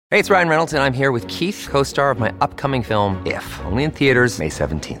Hey, it's Ryan Reynolds, and I'm here with Keith, co-star of my upcoming film, If, only in theaters May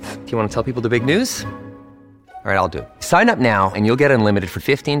 17th. Do you want to tell people the big news? All right, I'll do it. Sign up now and you'll get unlimited for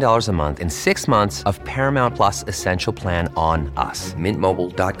 $15 a month and 6 months of Paramount Plus Essential Plan on us.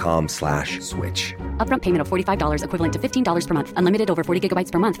 MintMobile.com/switch. Upfront payment of $45 equivalent to $15 per month. Unlimited over 40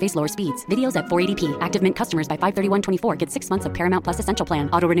 gigabytes per month. Face lower speeds. Videos at 480p. Active Mint customers by 531.24 get 6 months of Paramount Plus Essential Plan.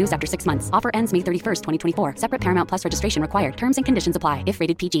 Auto renews after 6 months. Offer ends May 31st, 2024. Separate Paramount Plus registration required. Terms and conditions apply if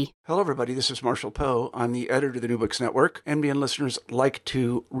rated PG. Hello, everybody. This is Marshall Poe. I'm the editor of the New Books Network. NBN listeners like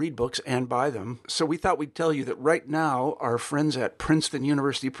to read books and buy them. So we thought we'd tell you that right now, our friends at Princeton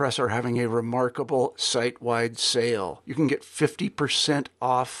University Press are having a remarkable site-wide sale. You can get 50%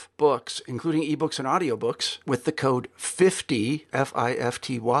 off books, including ebooks and audiobooks, with the code 50,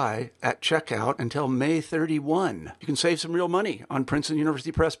 F-I-F-T-Y, at checkout until May 31. You can save some real money on Princeton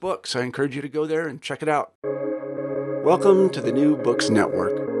University Press books. I encourage you to go there and check it out. Welcome to the New Books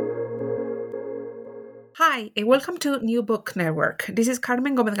Network. Hi, and welcome to New Book Network. This is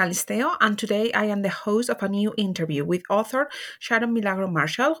Carmen Gomez Galisteo, and today I am the host of a new interview with author Sharon Milagro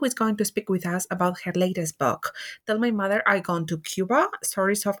Marshall, who is going to speak with us about her latest book, Tell My Mother I Gone to Cuba,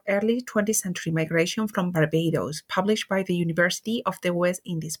 Stories of Early 20th Century Migration from Barbados, published by the University of the West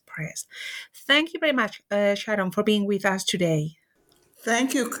Indies Press. Thank you very much, Sharon, for being with us today.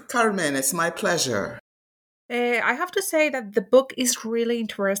 Thank you, Carmen. It's my pleasure. I have to say that the book is really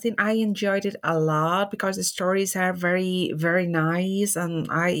interesting. I enjoyed it a lot because the stories are very, very nice, and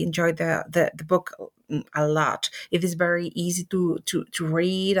I enjoyed the book a lot. It is very easy to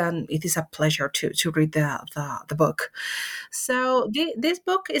read, and it is a pleasure to read the book. So this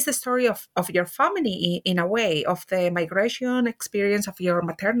book is the story of your family in a way, of the migration experience of your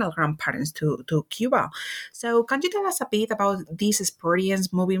maternal grandparents to Cuba. So can you tell us a bit about this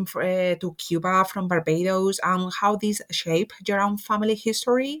experience moving to Cuba from Barbados and how this shaped your own family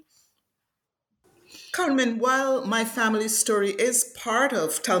history? Carmen, while my family's story is part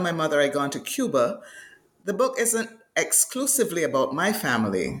of Tell My Mother I Gone to Cuba, the book isn't exclusively about my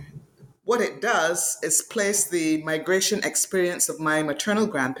family. What it does is place the migration experience of my maternal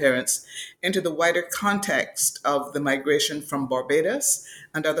grandparents into the wider context of the migration from Barbados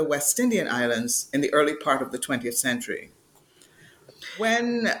and other West Indian islands in the early part of the 20th century.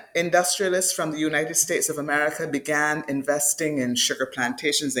 When industrialists from the United States of America began investing in sugar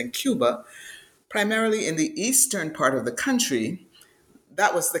plantations in Cuba, primarily in the eastern part of the country,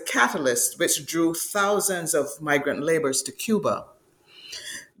 that was the catalyst which drew thousands of migrant laborers to Cuba.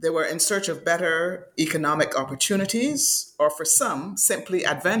 They were in search of better economic opportunities, or for some, simply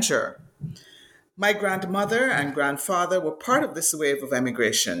adventure. My grandmother and grandfather were part of this wave of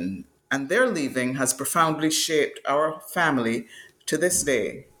emigration, and their leaving has profoundly shaped our family to this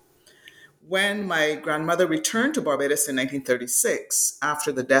day. When my grandmother returned to Barbados in 1936,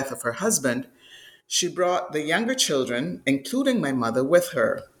 after the death of her husband, she brought the younger children, including my mother, with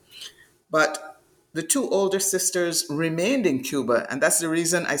her. But the two older sisters remained in Cuba, and that's the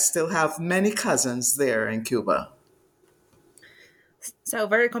reason I still have many cousins there in Cuba. So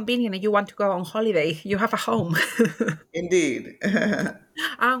very convenient if you want to go on holiday. You have a home. Indeed.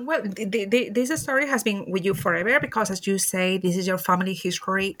 Well, this story has been with you forever because, as you say, this is your family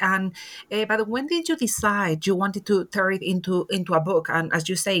history. And but when did you decide you wanted to turn it into a book? And as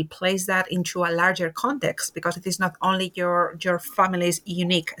you say, place that into a larger context, because it is not only your family's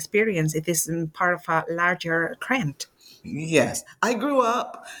unique experience; it is part of a larger trend. Yes. I grew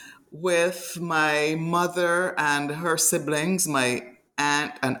up with my mother and her siblings, my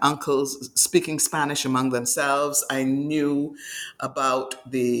aunt and uncles speaking Spanish among themselves. I knew about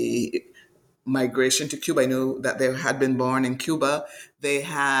the migration to Cuba. I knew that they had been born in Cuba. They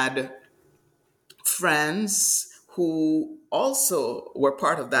had friends who also were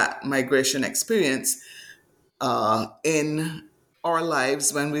part of that migration experience in our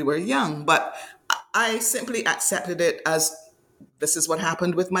lives when we were young. But I simply accepted it as this is what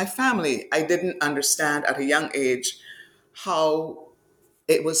happened with my family. I didn't understand at a young age how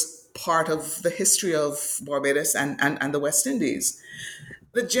it was part of the history of Barbados and the West Indies.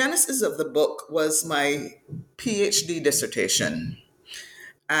 The genesis of the book was my PhD dissertation.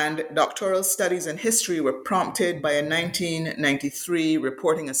 And doctoral studies in history were prompted by a 1993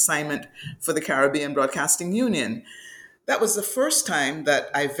 reporting assignment for the Caribbean Broadcasting Union. That was the first time that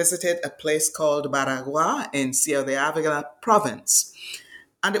I visited a place called Baragua in Ciudad de Ávila province.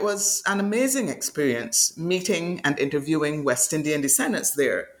 And it was an amazing experience meeting and interviewing West Indian descendants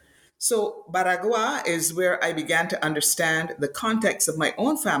there. So Baragua is where I began to understand the context of my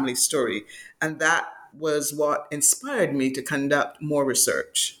own family story. And that was what inspired me to conduct more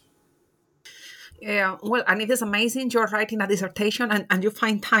research. Yeah, well, and it is amazing. You're writing a dissertation and you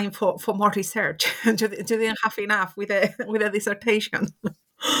find time for more research. You didn't have enough with with a dissertation.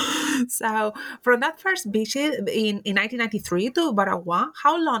 So, from that first visit in 1993 to Baragua,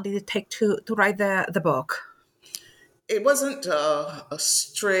 how long did it take to write the book? It wasn't a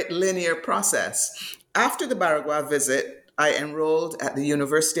straight linear process. After the Baragua visit, I enrolled at the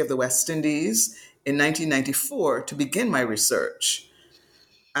University of the West Indies in 1994 to begin my research.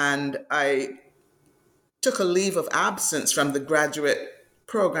 And I took a leave of absence from the graduate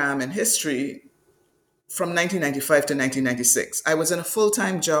program in history from 1995 to 1996. I was in a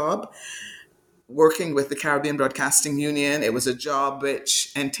full-time job working with the Caribbean Broadcasting Union. It was a job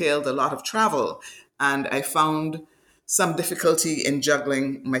which entailed a lot of travel, and I found some difficulty in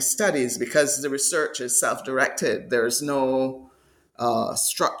juggling my studies because the research is self-directed. There's no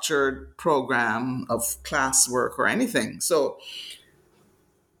structured program of classwork or anything. So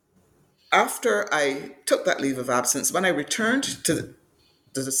after I took that leave of absence, when I returned to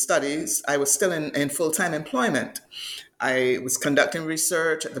the studies, I was still in full-time employment. I was conducting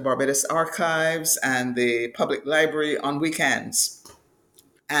research at the Barbados Archives and the Public Library on weekends.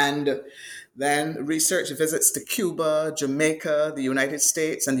 And then research visits to Cuba, Jamaica, the United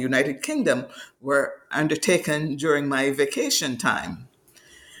States, and the United Kingdom were undertaken during my vacation time.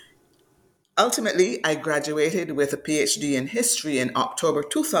 Ultimately, I graduated with a PhD in history in October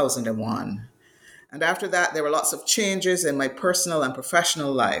 2001. And after that, there were lots of changes in my personal and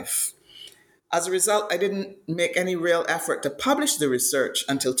professional life. As a result, I didn't make any real effort to publish the research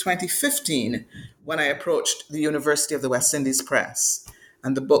until 2015, when I approached the University of the West Indies Press.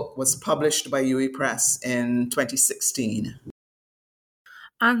 And the book was published by UE Press in 2016.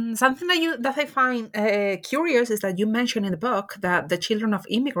 And something that I find curious is that you mentioned in the book that the children of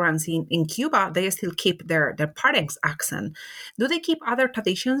immigrants in Cuba, they still keep their parents' accent. Do they keep other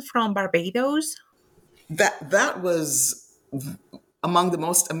traditions from Barbados? That was among the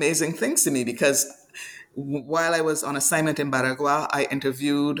most amazing things to me, because while I was on assignment in Baragua, I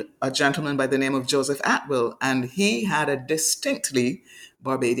interviewed a gentleman by the name of Joseph Atwill, and he had a distinctly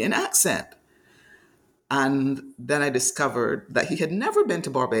Barbadian accent. And then I discovered that he had never been to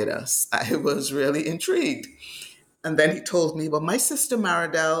Barbados. I was really intrigued. And then he told me, well, my sister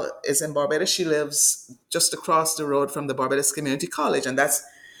Maridel is in Barbados. She lives just across the road from the Barbados Community College. And that's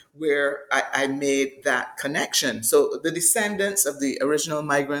where I made that connection. So the descendants of the original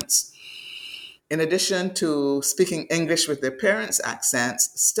migrants, in addition to speaking English with their parents'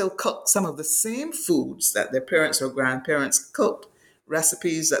 accents, still cook some of the same foods that their parents or grandparents cooked,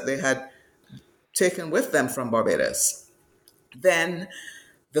 recipes that they had taken with them from Barbados. Then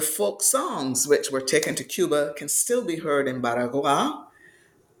the folk songs which were taken to Cuba can still be heard in Baragua.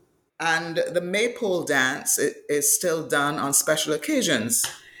 And the maypole dance is still done on special occasions.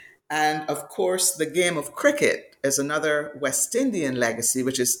 And of course, the game of cricket is another West Indian legacy,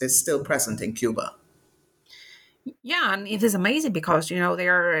 which is still present in Cuba. Yeah, and it is amazing because they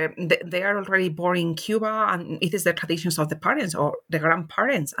are already born in Cuba, and it is the traditions of the parents or the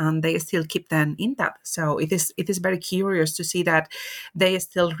grandparents, and they still keep them intact. So it is very curious to see that they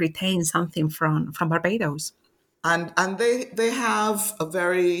still retain something from Barbados. And they have a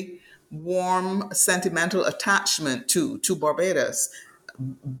very warm, sentimental attachment to Barbados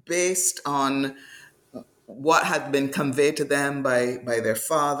based on what had been conveyed to them by their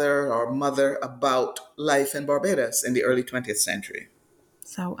father or mother about life in Barbados in the early 20th century.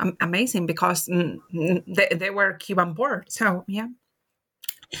 So amazing because they were Cuban born. So yeah.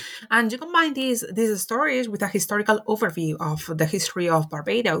 And you combine these stories with a historical overview of the history of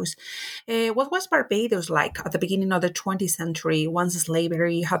Barbados. What was Barbados like at the beginning of the 20th century once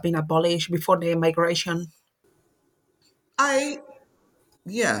slavery had been abolished before the migration?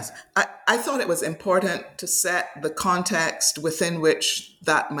 Yes, I thought it was important to set the context within which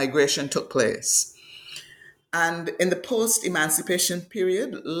that migration took place. And in the post-emancipation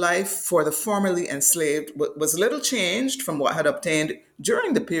period, life for the formerly enslaved was little changed from what had obtained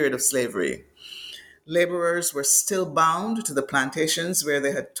during the period of slavery. Laborers were still bound to the plantations where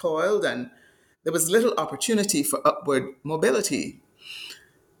they had toiled, and there was little opportunity for upward mobility.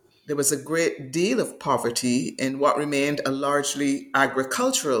 There was a great deal of poverty in what remained a largely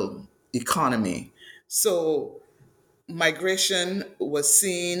agricultural economy. So migration was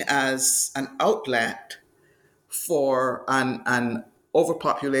seen as an outlet for an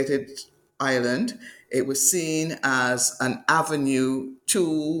overpopulated island. It was seen as an avenue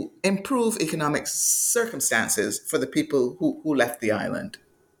to improve economic circumstances for the people who left the island.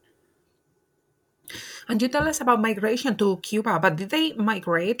 And you tell us about migration to Cuba, but did they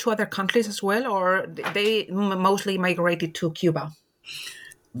migrate to other countries as well, or they mostly migrated to Cuba?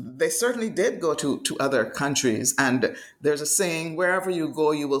 they certainly did go to other countries. And there's a saying, wherever you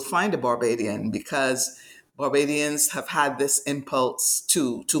go, you will find a Barbadian, because Barbadians have had this impulse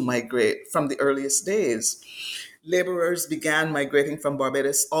to migrate from the earliest days. Laborers began migrating from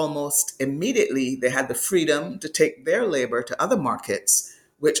Barbados almost immediately. They had the freedom to take their labor to other markets,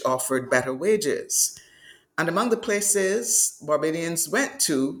 which offered better wages. And among the places Barbadians went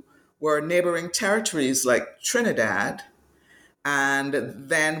to were neighboring territories like Trinidad and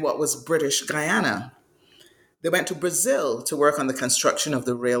then what was British Guyana. They went to Brazil to work on the construction of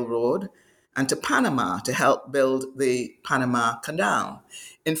the railroad and to Panama to help build the Panama Canal.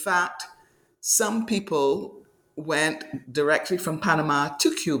 In fact, some people went directly from Panama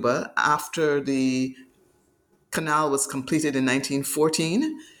to Cuba after the canal was completed in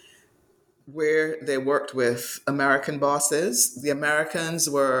 1914, where they worked with American bosses. The Americans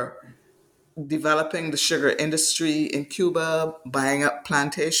were developing the sugar industry in Cuba, buying up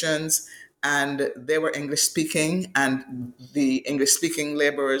plantations, and they were English speaking, and the English speaking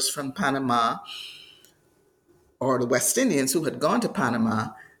laborers from Panama, or the West Indians who had gone to Panama,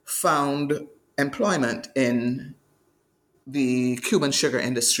 found employment in the Cuban sugar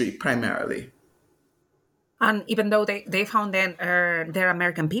industry primarily. And even though they found then their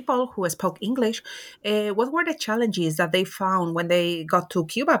American people who spoke English, what were the challenges that they found when they got to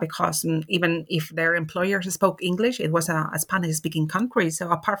Cuba? Because even if their employers spoke English, it was a Spanish-speaking country. So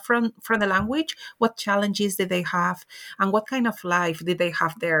apart from the language, what challenges did they have? And what kind of life did they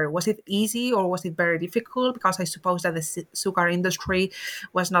have there? Was it easy or was it very difficult? Because I suppose that the sugar industry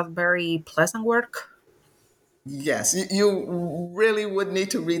was not very pleasant work. Yes, you really would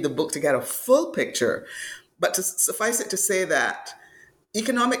need to read the book to get a full picture. But to suffice it to say that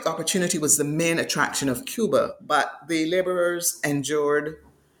economic opportunity was the main attraction of Cuba, but the laborers endured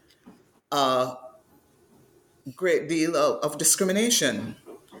a great deal of discrimination.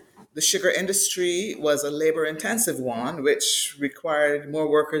 The sugar industry was a labor-intensive one, which required more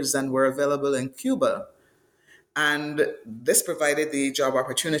workers than were available in Cuba. And this provided the job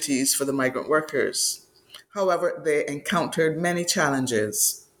opportunities for the migrant workers. However, they encountered many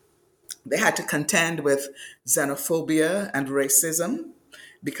challenges. They had to contend with xenophobia and racism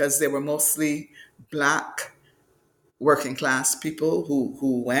because they were mostly Black working class people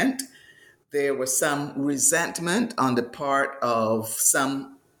who went. There was some resentment on the part of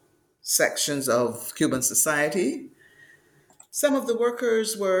some sections of Cuban society. Some of the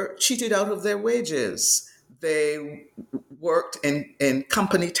workers were cheated out of their wages. They worked in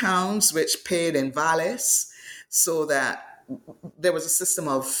company towns, which paid in vales, so that there was a system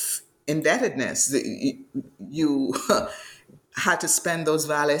of indebtedness. You had to spend those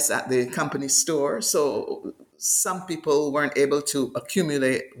vales at the company store. So some people weren't able to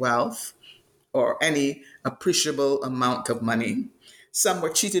accumulate wealth or any appreciable amount of money. Some were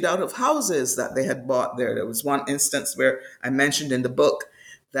cheated out of houses that they had bought there. There was one instance where I mentioned in the book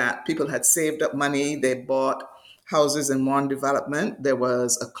that people had saved up money. They bought houses in one development. There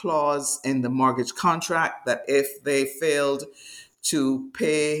was a clause in the mortgage contract that if they failed to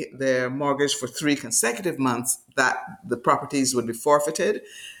pay their mortgage for 3 consecutive months, that the properties would be forfeited.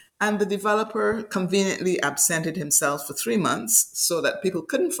 And the developer conveniently absented himself for 3 months so that people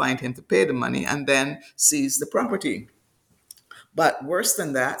couldn't find him to pay the money and then seize the property. But worse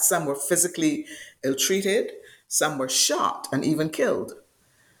than that, some were physically ill-treated, some were shot and even killed.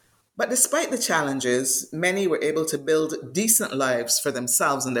 But despite the challenges, many were able to build decent lives for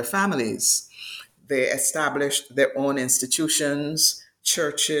themselves and their families. They established their own institutions,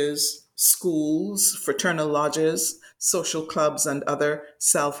 churches, schools, fraternal lodges, social clubs, and other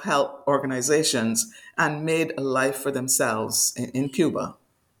self-help organizations, and made a life for themselves in Cuba.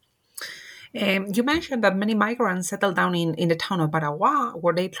 You mentioned that many migrants settled down in the town of Baragua,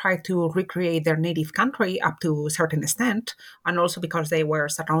 where they tried to recreate their native country up to a certain extent, and also because they were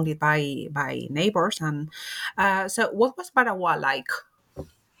surrounded by neighbors. And so, what was Baragua like?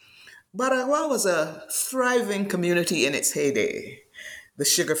 Baragua was a thriving community in its heyday. The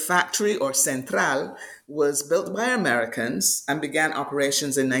sugar factory, or Central, was built by Americans and began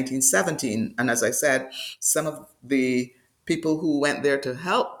operations in 1917. And as I said, some of the people who went there to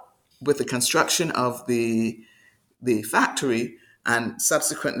help with the construction of the factory and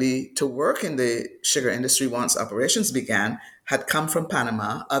subsequently to work in the sugar industry once operations began had come from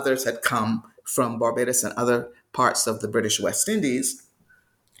Panama. Others had come from Barbados and other parts of the British West Indies.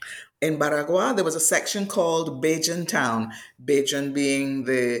 In Baragua, there was a section called Bajan Town, Bajan being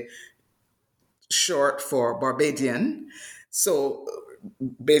the short for Barbadian. So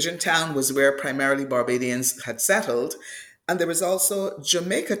Bajan Town was where primarily Barbadians had settled. And there was also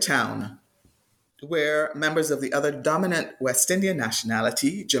Jamaica Town, where members of the other dominant West Indian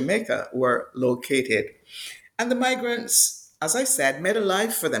nationality, Jamaica, were located. And the migrants, as I said, made a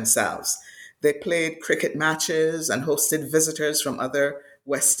life for themselves. They played cricket matches and hosted visitors from other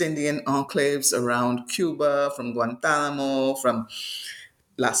West Indian enclaves around Cuba, from Guantanamo, from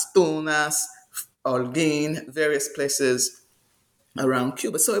Las Tunas, Holguin, various places around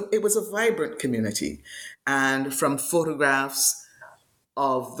Cuba. So it was a vibrant community. And from photographs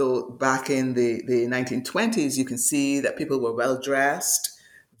of the back in the 1920s, you can see that people were well dressed.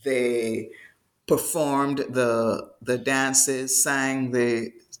 They performed the dances, sang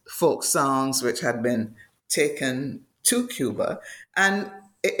the folk songs which had been taken to Cuba, and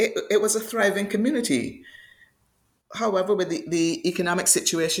it was a thriving community. However, with the economic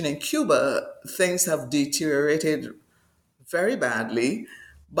situation in Cuba, things have deteriorated very badly,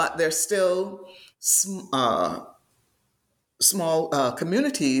 but there's still small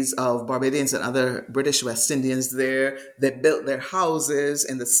communities of Barbadians and other British West Indians there. They built their houses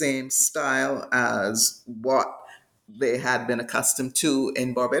in the same style as what they had been accustomed to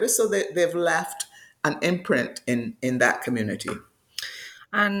in Barbados. So they've left an imprint in that community.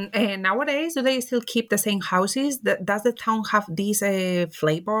 And nowadays, do they still keep the same houses? Does the town have this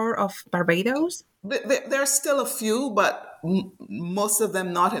flavor of Barbados? There are still a few, but most of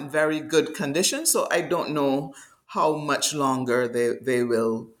them not in very good condition. So I don't know how much longer they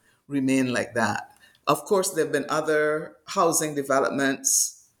will remain like that. Of course, there have been other housing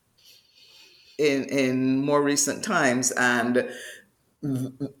developments in more recent times, and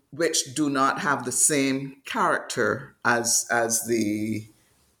which do not have the same character as the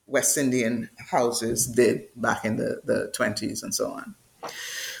West Indian houses did back in the 20s and so on.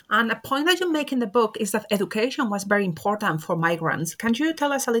 And a point that you make in the book is that education was very important for migrants. Can you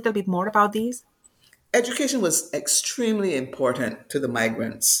tell us a little bit more about this? Education was extremely important to the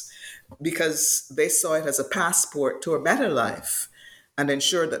migrants because they saw it as a passport to a better life and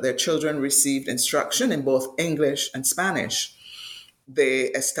ensured that their children received instruction in both English and Spanish. They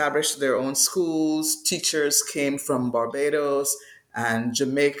established their own schools. Teachers came from Barbados and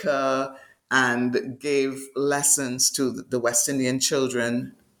Jamaica and gave lessons to the West Indian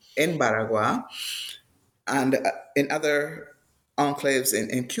children in Baragua and in other enclaves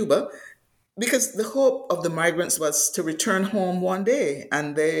in Cuba, because the hope of the migrants was to return home one day,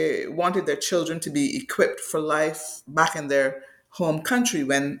 and they wanted their children to be equipped for life back in their home country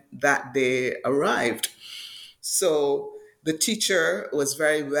when that day arrived. So the teacher was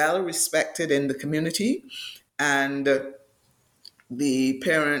very well respected in the community, and the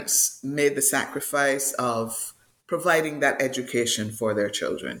parents made the sacrifice of providing that education for their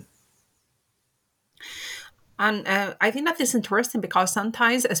children. And I think that is interesting because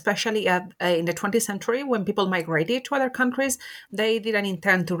sometimes, especially in the 20th century, when people migrated to other countries, they didn't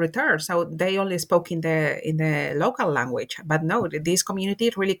intend to return. So they only spoke in the local language. But no, this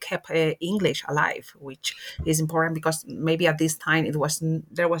community really kept English alive, which is important because maybe at this time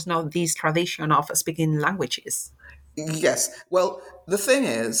there was not this tradition of speaking languages. Yes. Well, the thing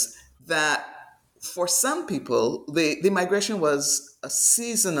is that for some people, the migration was a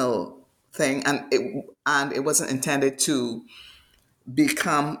seasonal thing, and it wasn't intended to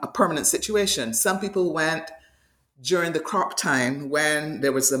become a permanent situation. Some people went during the crop time when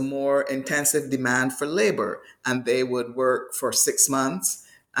there was a more intensive demand for labor, and they would work for 6 months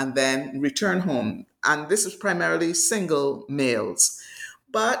and then return home. And this was primarily single males.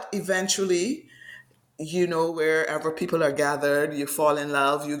 But eventually, wherever people are gathered, you fall in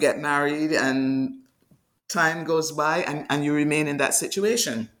love, you get married, and time goes by and you remain in that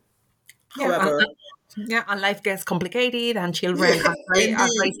situation. However, and life gets complicated, and children are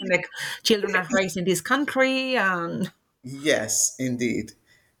raised in this country, and yes, indeed.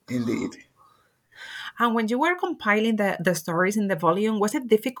 And when you were compiling the stories in the volume, was it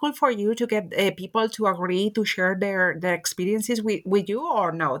difficult for you to get people to agree to share their experiences with you,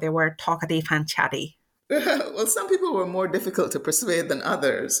 or no, they were talkative and chatty? Well, some people were more difficult to persuade than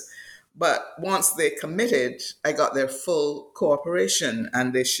others. But once they committed, I got their full cooperation,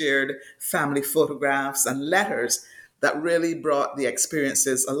 and they shared family photographs and letters that really brought the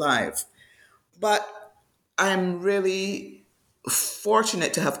experiences alive. But I'm really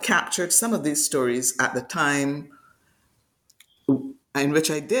fortunate to have captured some of these stories at the time in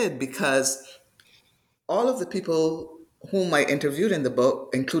which I did, because all of the people whom I interviewed in the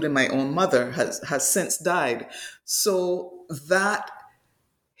book, including my own mother, has since died. So that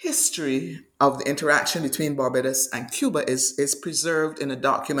history of the interaction between Barbados and Cuba is preserved in a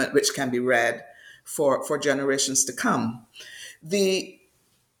document which can be read for generations to come. The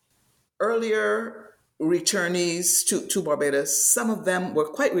earlier returnees to Barbados, some of them were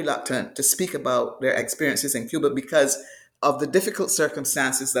quite reluctant to speak about their experiences in Cuba because of the difficult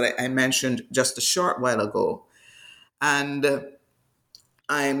circumstances that I mentioned just a short while ago. And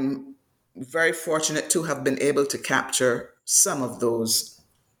I'm very fortunate to have been able to capture some of those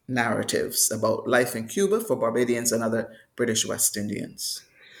narratives about life in Cuba for Barbadians and other British West Indians.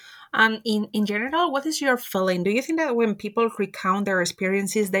 And in general, what is your feeling? Do you think that when people recount their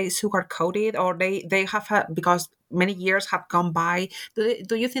experiences, they sugarcoat it, or they have because many years have gone by,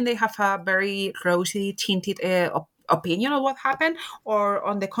 do you think they have a very rosy tinted opinion of what happened, or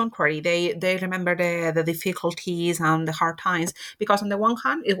on the contrary, they remember the difficulties and the hard times? Because on the one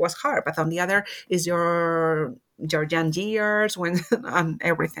hand, it was hard, but on the other is your young years when and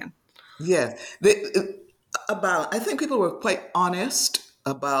everything. Yeah, I think people were quite honest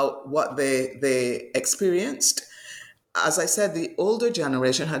about what they experienced. As I said, the older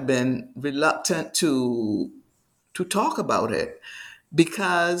generation had been reluctant to talk about it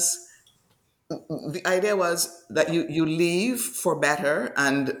because the idea was that you leave for better,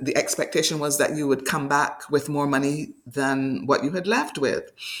 and the expectation was that you would come back with more money than what you had left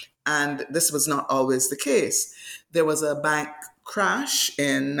with. And this was not always the case. There was a bank crash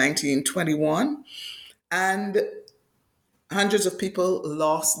in 1921, and hundreds of people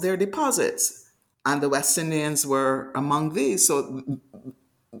lost their deposits, and the West Indians were among these. So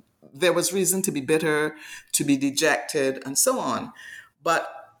there was reason to be bitter, to be dejected, and so on. But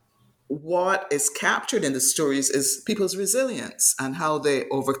what is captured in the stories is people's resilience and how they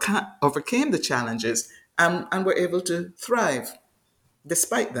overcame the challenges and were able to thrive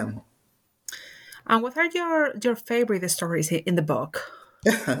despite them. And what are your favorite stories in the book?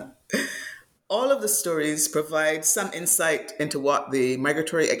 All of the stories provide some insight into what the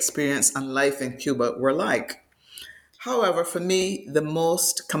migratory experience and life in Cuba were like. However, for me, the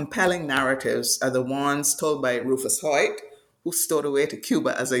most compelling narratives are the ones told by Rufus Hoyt, who stowed away to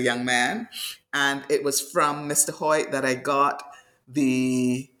Cuba as a young man. And it was from Mr. Hoyt that I got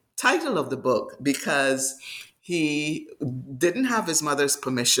the title of the book, because he didn't have his mother's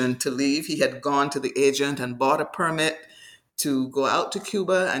permission to leave. He had gone to the agent and bought a permit to go out to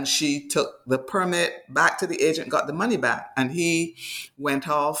Cuba, and she took the permit back to the agent, got the money back, and he went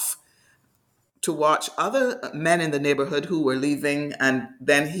off to watch other men in the neighborhood who were leaving, and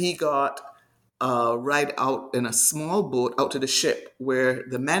then he got a ride out in a small boat out to the ship where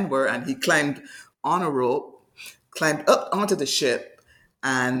the men were, and he climbed on a rope, climbed up onto the ship,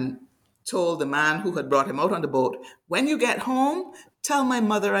 and told the man who had brought him out on the boat, "When you get home, tell my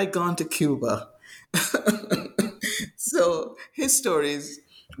mother I'd gone to Cuba." So his stories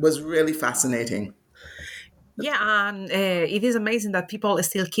was really fascinating. Yeah, and it is amazing that people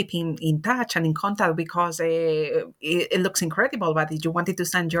still keep in touch and in contact, because it looks incredible. But if you wanted to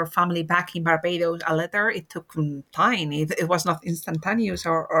send your family back in Barbados a letter, it took time. It was not instantaneous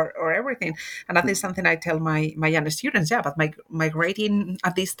or everything. And that is something I tell my young students. Yeah, but migrating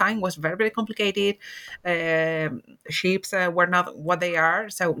at this time was very, very complicated. Ships were not what they are.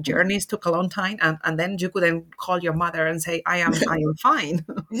 So journeys took a long time. And then you couldn't call your mother and say, I am fine.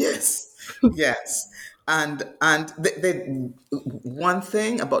 Yes, yes. And one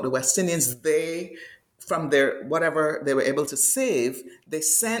thing about the West Indians, they, from their whatever they were able to save, they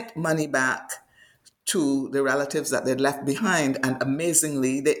sent money back to the relatives that they'd left behind. And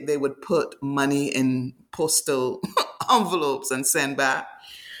amazingly, they would put money in postal envelopes and send back,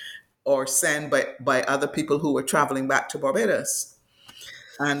 or send by other people who were traveling back to Barbados.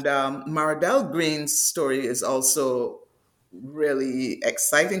 And Maradelle Green's story is also really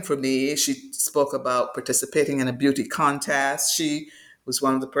exciting for me. She spoke about participating in a beauty contest. She was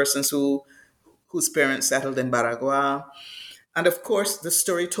one of the persons whose parents settled in Baragua. And of course, the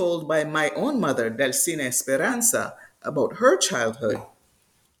story told by my own mother, Delcina Esperanza, about her childhood.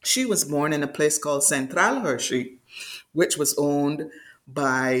 She was born in a place called Central Hershey, which was owned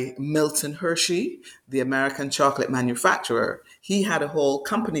by Milton Hershey, the American chocolate manufacturer. He had a whole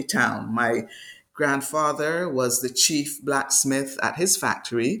company town. My grandfather was the chief blacksmith at his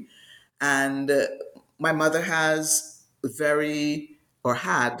factory. And my mother has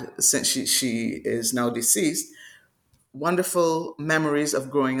had, since she is now deceased, wonderful memories of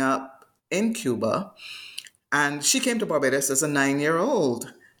growing up in Cuba. And she came to Barbados as a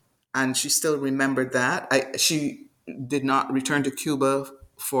 9-year-old, and she still remembered that. She did not return to Cuba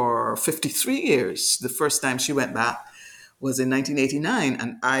for 53 years. The first time she went back was in 1989,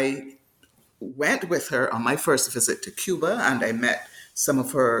 and I went with her on my first visit to Cuba, and I met some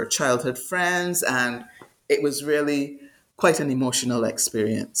of her childhood friends, and it was really quite an emotional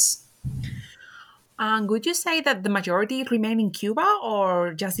experience. And would you say that the majority remain in Cuba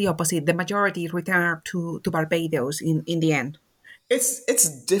or just the opposite? The majority return to Barbados in the end?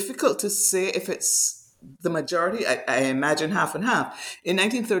 It's difficult to say if it's the majority. I imagine half and half. In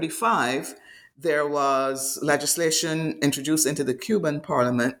 1935, there was legislation introduced into the Cuban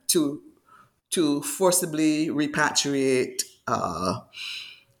parliament to forcibly repatriate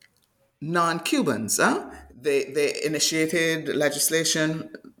non-Cubans. They initiated legislation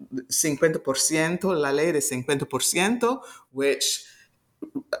 50%, la ley de 50%, which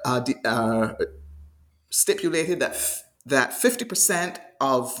stipulated that 50%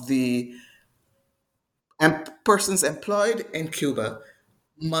 of the persons employed in Cuba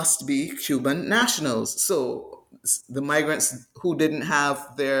must be Cuban nationals. So the migrants who didn't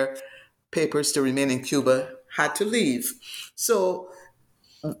have their papers to remain in Cuba had to leave. So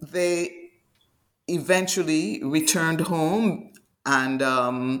they eventually returned home, and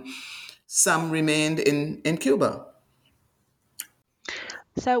some remained in Cuba.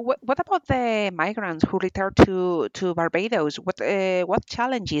 So, what about the migrants who returned to Barbados? What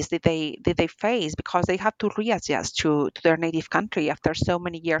challenges did they face because they had to readjust to their native country after so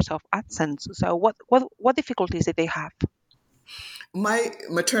many years of absence? So, what difficulties did they have? My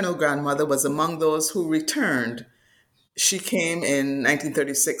maternal grandmother was among those who returned. She came in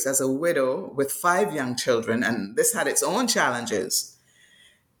 1936 as a widow with 5 young children, and this had its own challenges.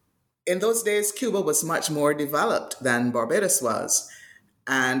 In those days, Cuba was much more developed than Barbados was.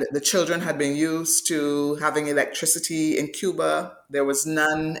 And the children had been used to having electricity in Cuba. There was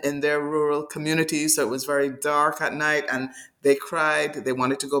none in their rural communities, so it was very dark at night, and they cried. They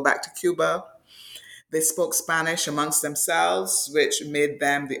wanted to go back to Cuba. They spoke Spanish amongst themselves, which made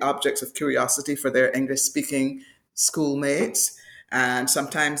them the objects of curiosity for their English speaking schoolmates. And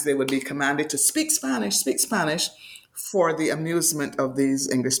sometimes they would be commanded to speak Spanish for the amusement of these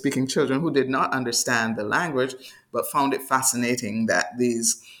English speaking children who did not understand the language, but found it fascinating that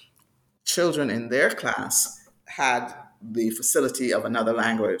these children in their class had the facility of another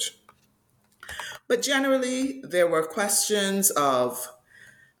language. But generally, there were questions of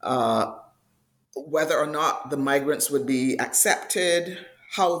whether or not the migrants would be accepted,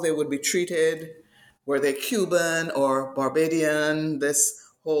 how they would be treated, were they Cuban or Barbadian, this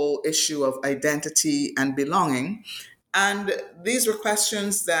whole issue of identity and belonging. And these were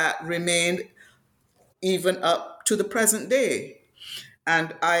questions that remained even up to the present day.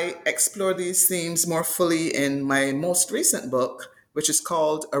 And I explore these themes more fully in my most recent book, which is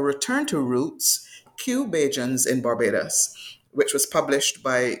called A Return to Roots, Cubajans in Barbados, which was published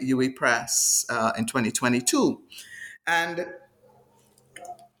by UE Press in 2022. And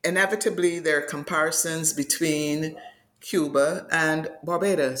inevitably, there are comparisons between Cuba and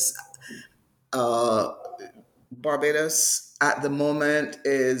Barbados. Barbados at the moment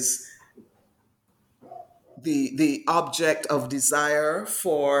is the object of desire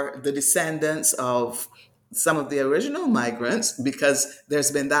for the descendants of some of the original migrants because there's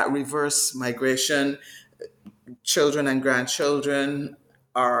been that reverse migration. Children and grandchildren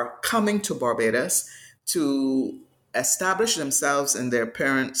are coming to Barbados to establish themselves in their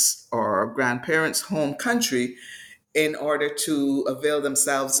parents' or grandparents' home country in order to avail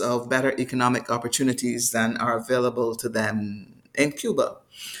themselves of better economic opportunities than are available to them in Cuba.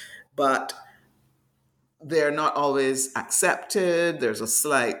 But they're not always accepted. There's a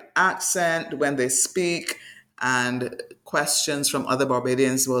slight accent when they speak, and questions from other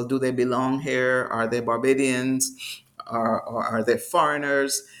Barbadians, well, do they belong here? Are they Barbadians? Or are they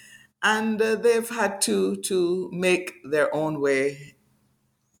foreigners? And they've had to make their own way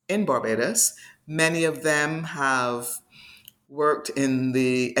in Barbados. Many of them have worked in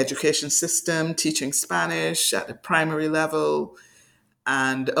the education system, teaching Spanish at the primary level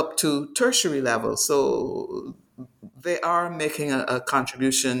and up to tertiary level. So they are making a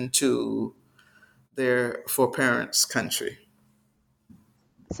contribution to their foreparents' country.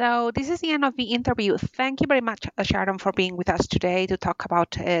 So this is the end of the interview. Thank you very much, Sharon, for being with us today to talk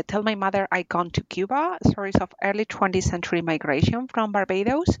about Tell My Mother I Gone to Cuba, stories of early 20th century migration from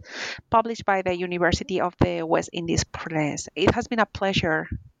Barbados, published by the University of the West Indies Press. It has been a pleasure.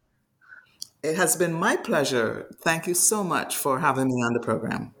 It has been my pleasure. Thank you so much for having me on the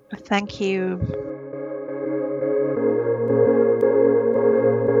program. Thank you.